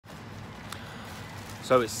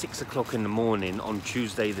So it's 6 o'clock in the morning on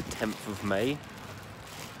Tuesday the 10th of May.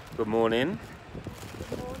 Good morning.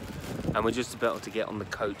 And we're just about to get on the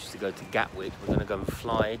coach to go to Gatwick. We're going to go and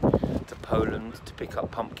fly to Poland to pick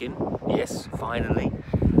up Pumpkin. Yes, finally.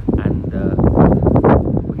 And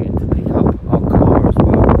we're getting to pick up our car as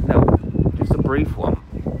well. Now, just a brief one.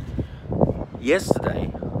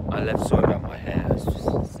 Yesterday, I left, sorry about my hair,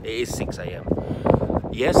 it is 6 AM.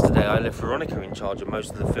 Yesterday, I left Veronica in charge of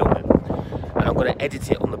most of the filming. And I'm going to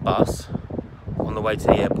edit it on the bus on the way to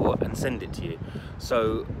the airport and send it to you.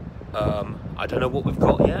 So I don't know what we've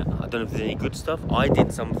got yet. I don't know if there's any good stuff. I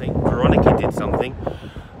did something, Veronica did something,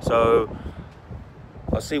 so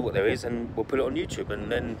I'll see what there is and we'll put it on YouTube,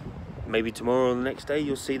 and then maybe tomorrow or the next day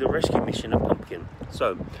you'll see the rescue mission of Pumpkin.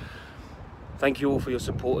 So thank you all for your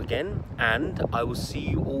support again, and I will see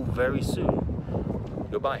you all very soon.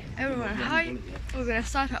 Goodbye. Everyone, hi. We're gonna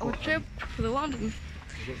start our trip to London.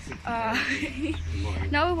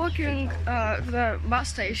 Now we're walking to the bus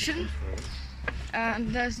station, and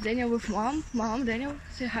there's Daniel with mom. Mom, Daniel,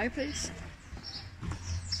 say hi please.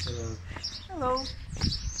 Hello. Hello.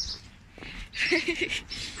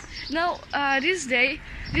 Now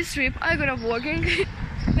this trip I gonna vlogging.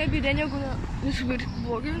 Maybe Daniel gonna little bit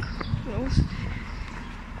vlogging, who knows.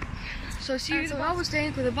 So see you. So now we're staying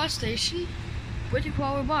at the bus station, waiting for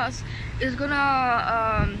our bus. It's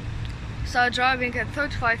gonna start driving at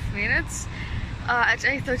 35 minutes at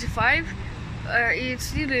 8:35.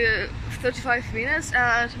 It's nearly 35 minutes,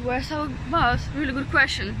 and where's our bus? Really good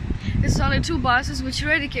question. It's only 2 buses which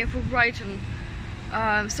already came from Brighton,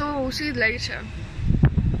 so we'll see it later.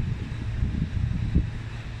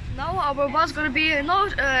 Now our bus gonna be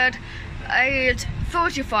not at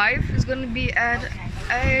 8:35, it's gonna be at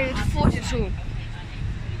 8:42.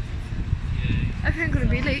 I think it'll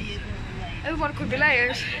be late. Everyone could be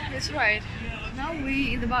late. That's right. Now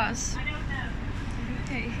we in the bus.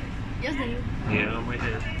 Okay. Yes, Daniel. Yeah, I'm right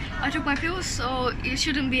here. I took my pills, so it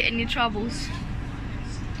shouldn't be any troubles.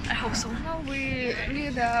 I hope so. Now we near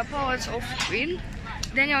the Palace of Queen.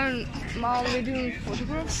 Daniel and Mom, we're doing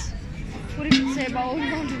photographs. What did you say about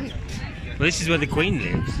London? Well, this is where the Queen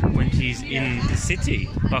lives when she's in the city,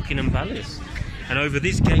 Buckingham Palace. And over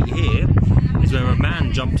this gate here is where a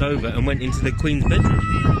man jumped over and went into the Queen's bedroom.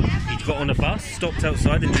 He got on a bus, stopped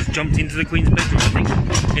outside and just jumped into the Queen's bedroom, I think,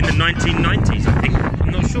 in the 1990s, I think. I'm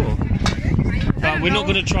not sure. But we're not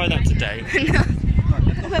going to try that today. No.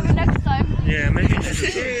 Maybe next time. Yeah, maybe.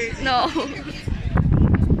 No.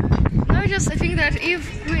 No, I think that if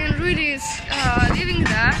Queen really is living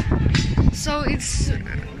there, so I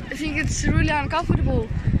think it's really uncomfortable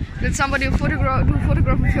that somebody do photograph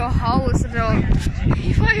of your house.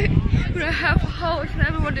 If I gonna have a house and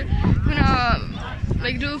everybody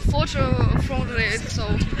gonna do a photo from it, so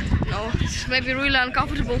no, it's maybe really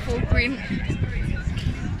uncomfortable for Queen.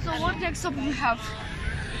 So what next stop do we have?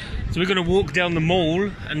 So we're going to walk down the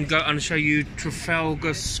mall and go and show you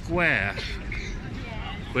Trafalgar Square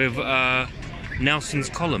with Nelson's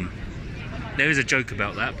column. There is a joke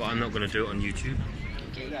about that, but I'm not going to do it on YouTube.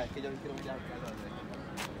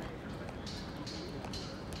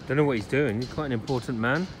 Don't know what he's doing. He's quite an important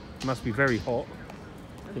man. Must be very hot.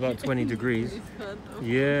 It's about 20 degrees.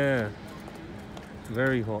 Yeah,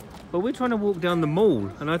 very hot. But we're trying to walk down the mall,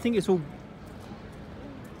 and I think it's all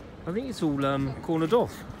cornered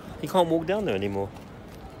off. You can't walk down there anymore.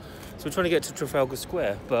 So we're trying to get to Trafalgar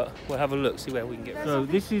Square, but we'll have a look, see where we can get. So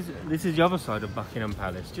this is the other side of Buckingham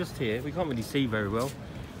Palace, just here. We can't really see very well.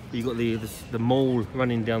 But you've got the mall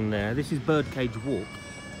running down there. This is Birdcage Walk,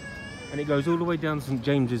 and it goes all the way down to St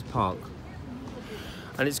James's Park.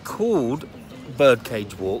 And it's called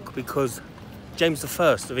Birdcage Walk because James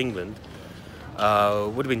I of England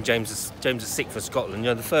would have been James VI of Scotland. You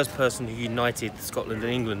know, the first person who united Scotland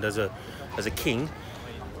and England as a king,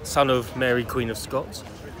 son of Mary, Queen of Scots.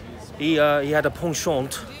 He had a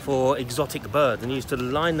penchant for exotic birds, and he used to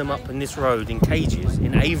line them up in this road in cages,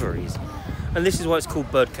 in aviaries. And this is why it's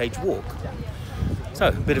called Birdcage Walk. So,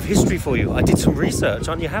 a bit of history for you. I did some research,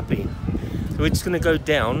 aren't you happy? So we're just going to go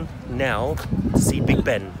down now to see Big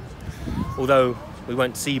Ben. Although we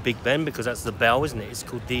won't see Big Ben because that's the bell, isn't it? It's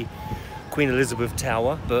called the Queen Elizabeth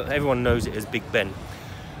Tower, but everyone knows it as Big Ben.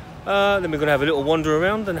 Then we're going to have a little wander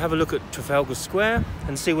around and have a look at Trafalgar Square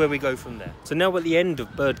and see where we go from there. So now we're at the end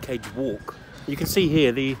of Birdcage Walk. You can see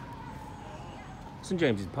here the St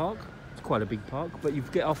James's Park. It's quite a big park, but you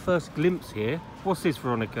get our first glimpse here. What's this,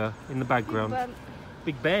 Veronica, in the background? Big Ben.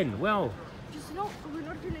 Big Ben. Well, Just we're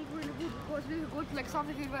not feeling really good because we got like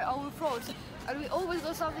something in our throats, and we always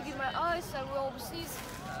got something in my eyes, and we always sneeze.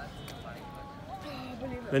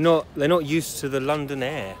 They're not used to the London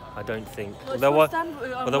air, I don't think. Although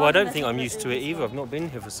I don't think I'm used to it either. I've not been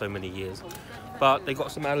here for so many years. But they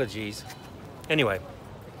got some allergies. Anyway.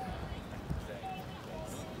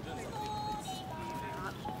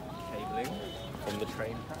 Cabling from the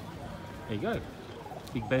train. There you go.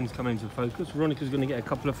 Big Ben's coming into focus. Veronica's going to get a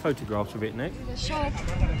couple of photographs of it next. The shop.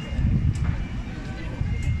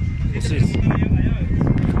 What's this?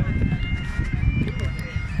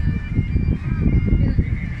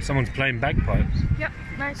 Someone's playing bagpipes. Yep,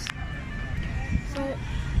 nice. So,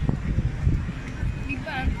 Big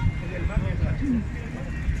Ben.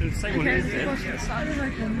 So the same one is there.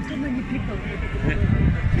 Too many people.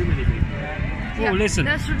 Too many people. Oh, Yeah, listen.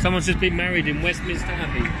 that's- Someone's just been married in Westminster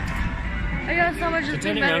Abbey. I got someone just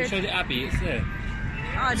Turn been it around, married. show the Abbey, it's there.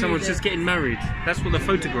 Someone's just getting married. That's what the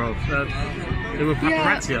photographs. There were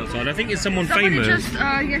paparazzi outside. I think it's someone Somebody famous. just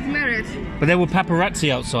get married. But there were paparazzi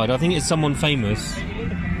outside. I think it's someone famous.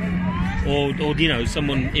 Or you know,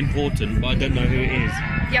 someone important, but I don't know who it is.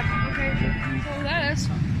 Yep, okay. So that is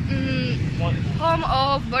home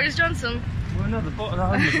of Boris Johnson. Well, no, the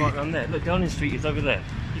home is right down there. Look, Downing Street is over there.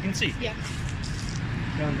 You can see. Yeah.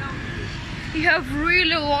 Down. You have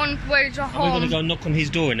really long way to We're home. going to go knock on his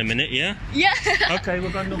door in a minute, yeah? Yeah. Okay,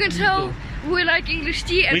 we're going to knock You on can his tell door. we like English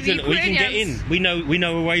tea and We can get in. We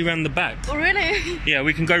know a way around the back. Oh, really? Yeah,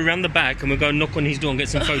 we can go round the back and we'll go knock on his door and get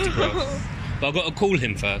some photographs. But I've got to call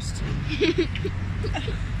him first. We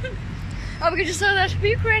can just say that to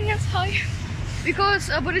Ukrainians, hi. Because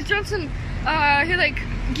Boris Johnson, he like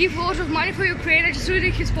give a lot of money for Ukraine. I just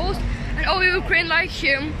reading his post, and all Ukraine like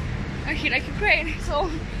him, and he like Ukraine, so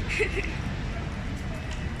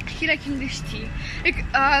he like English tea. Like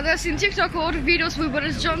there's in TikTok a lot of videos with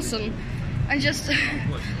Boris Johnson, and just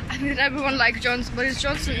I mean everyone like Boris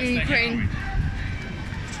Johnson in Ukraine.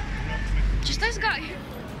 Just nice guy.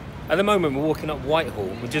 At the moment, we're walking up Whitehall.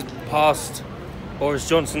 We just passed Boris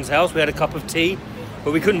Johnson's house. We had a cup of tea,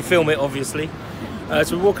 but we couldn't film it, obviously.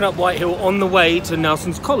 So we're walking up Whitehall on the way to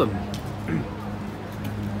Nelson's column.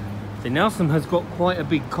 So Nelson has got quite a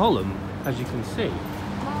big column, as you can see.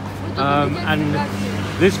 And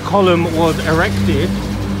this column was erected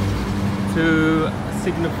to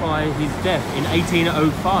signify his death in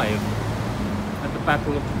 1805 at the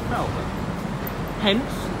Battle of Trafalgar.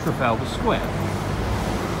 Hence, Trafalgar Square.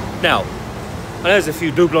 Now, I know there's a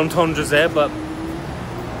few double entendres there, but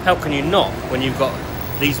how can you not when you've got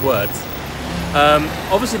these words?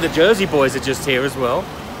 Obviously the Jersey Boys are just here as well.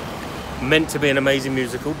 Meant to be an amazing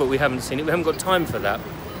musical, but we haven't seen it. We haven't got time for that.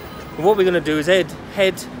 But what we're going to do is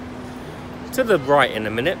head to the right in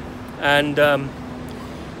a minute, and then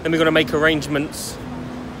we're going to make arrangements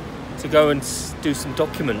to go and do some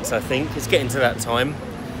documents, I think. It's getting to that time.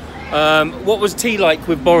 What was tea like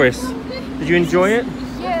with Boris? Did you enjoy it?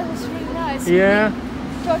 Yeah, it was really nice. Yeah.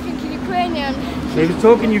 Talking in Ukrainian. He was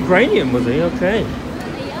talking Ukrainian, was he? Okay.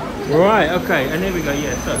 Right, okay, and here we go,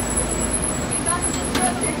 yeah, so.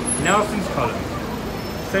 Nelson's Column,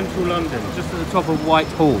 central London, just at the top of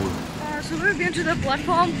Whitehall. So we've been to the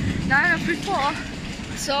platform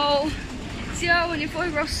 934. So, see how many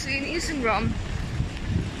photographs in Instagram.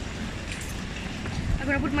 I'm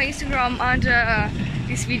gonna put my Instagram under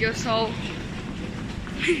this video, so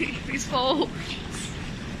please follow.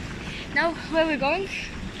 Now, where are we going?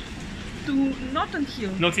 To Notting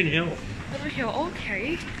Hill. Notting Hill. Over here,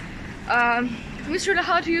 okay. It's really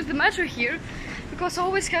hard to use the metro here because I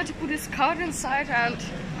always have to put this card inside and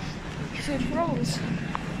so it froze.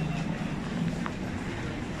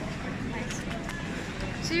 Nice.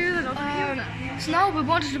 See you then. So now we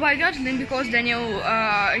wanted to buy gasoline because Daniel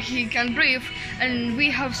he can breathe and we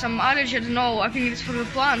have some allergy. I don't know. I think it's for the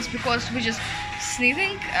plants because we're just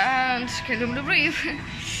sneezing and can't able to breathe,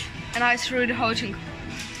 and it's really hurting.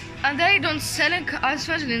 And they don't sell us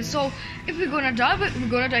gasoline, so if we're gonna die, we're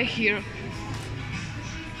gonna die here.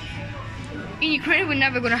 In Ukraine, we're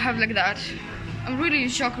never gonna have like that. I'm really in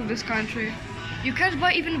shock of this country. You can't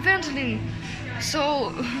buy even Ventolin.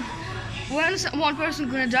 So when one person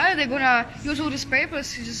gonna die, they're gonna use all these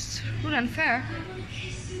papers. It's just really unfair.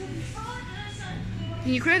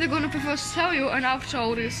 In Ukraine, they're gonna prefer sell you and after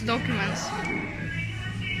all these documents.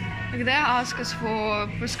 Like they ask us for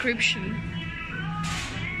prescription.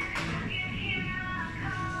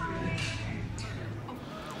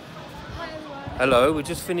 Hello, we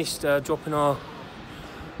just finished dropping our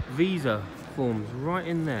visa forms right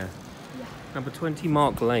in there. Yeah. Number 20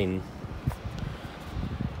 Mark Lane.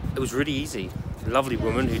 It was really easy. Lovely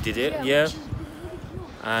woman who did it, yeah.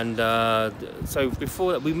 And so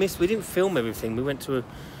before that, we didn't film everything. We went to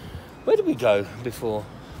where did we go before?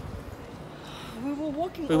 We were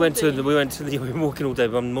walking. We were walking all day,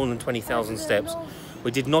 more than 20,000 steps.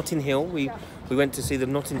 We did Notting Hill. We went to see the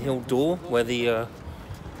Notting Hill door where the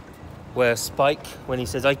where Spike, when he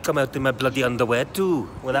says, "I come out in my bloody underwear too."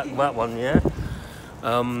 Well, that one, yeah.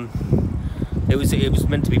 It was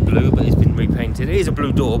meant to be blue, but it's been repainted. It is a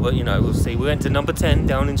blue door, but you know, we'll see. We went to number 10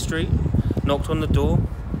 Downing Street, knocked on the door.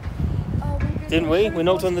 Didn't we? We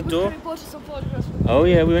knocked on the door. Oh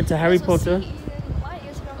yeah, we went to Harry Potter.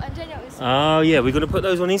 Oh yeah, we're going to put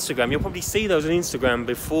those on Instagram. You'll probably see those on Instagram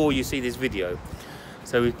before you see this video.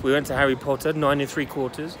 So we went to Harry Potter, 9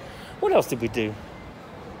 3/4. What else did we do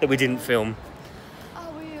that we didn't film?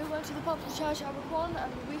 We went to the pub to charge our phone,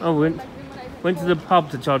 and we went to the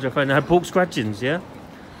pub to charge our phone and had pork scratchings, yeah?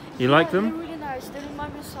 You like them? They're really nice. They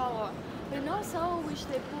remind me of sour. They're not sour, which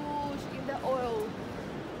they put in the oil.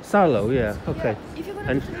 Salo, yeah, okay. Yeah. If you're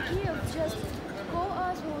going to Kyiv, just call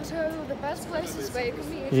us. We'll tell you the best places where you can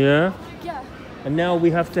meet. Yeah? Yeah. And now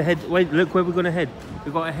we have to head... Wait, look where we're going to head.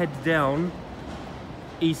 We've got to head down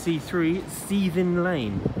EC3, Seething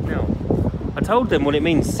Lane. Now, I told them what it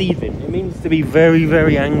means, seething. It means to be very,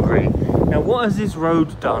 very angry. Now, what has this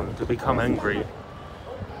road done to become angry?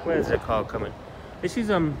 Where's the car coming? This is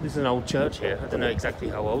an old church here. I don't know exactly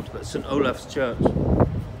how old, but St Olaf's Church.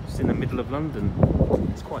 It's in the middle of London.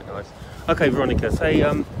 It's quite nice. Okay, Veronica, say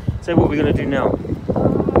what we're going to do now.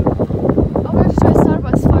 I'm going to try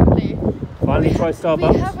Starbucks finally. Finally try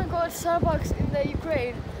Starbucks? We haven't got Starbucks in the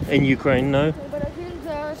Ukraine. In Ukraine, no? But I think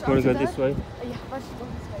that... You want to go this way? Yeah, let's go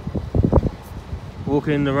this way.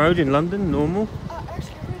 Walking in the road in London, normal?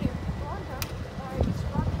 Actually, really, London, it's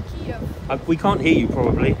around Kyiv. We can't hear you,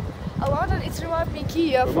 probably. London, it's around me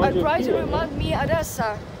Kyiv. And Brighton remind me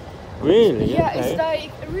Odessa. Really? Yeah, okay. it's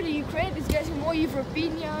like, really, Ukraine is getting more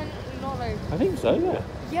European, not like... I think so, yeah.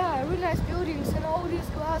 Yeah, really nice buildings and all these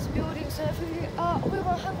glass buildings and everything. We're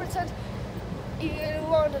 100% in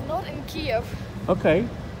London, not in Kyiv. Okay,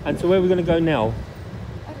 and so where are we going to go now?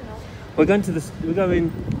 I don't know. We're going to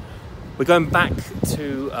we're going back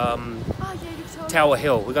to Tower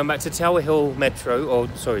Hill. We're going back to Tower Hill Metro, or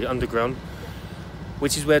sorry, Underground,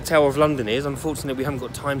 which is where Tower of London is. Unfortunately, we haven't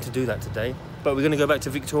got time to do that today. But we're going to go back to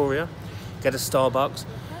Victoria, get a Starbucks,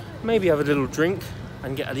 maybe have a little drink,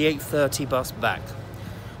 and get the 8:30 bus back.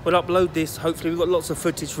 We'll upload this. Hopefully, we've got lots of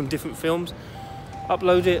footage from different films.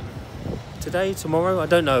 Upload it today, tomorrow. I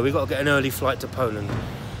don't know. We've got to get an early flight to Poland.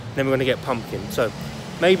 Then we're going to get Pumpkin. So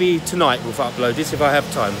maybe tonight we'll upload this if I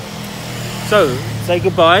have time. So say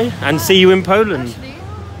goodbye and see you in Poland. Actually,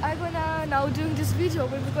 I'm gonna now doing this video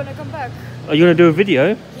when we're gonna come back. Are you going to do a video?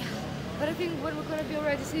 Yeah, but I think when we're gonna be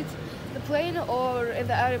already sit the plane or in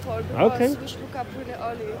the airport because okay. we should look up really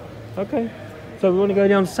early. Okay. So we want to go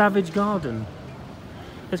down Savage Garden.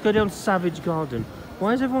 Let's go down Savage Garden.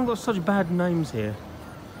 Why has everyone got such bad names here?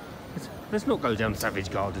 Let's not go down Savage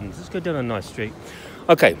Gardens. Let's go down a nice street.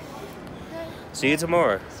 Okay. See you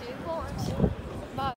tomorrow. See you in Poland.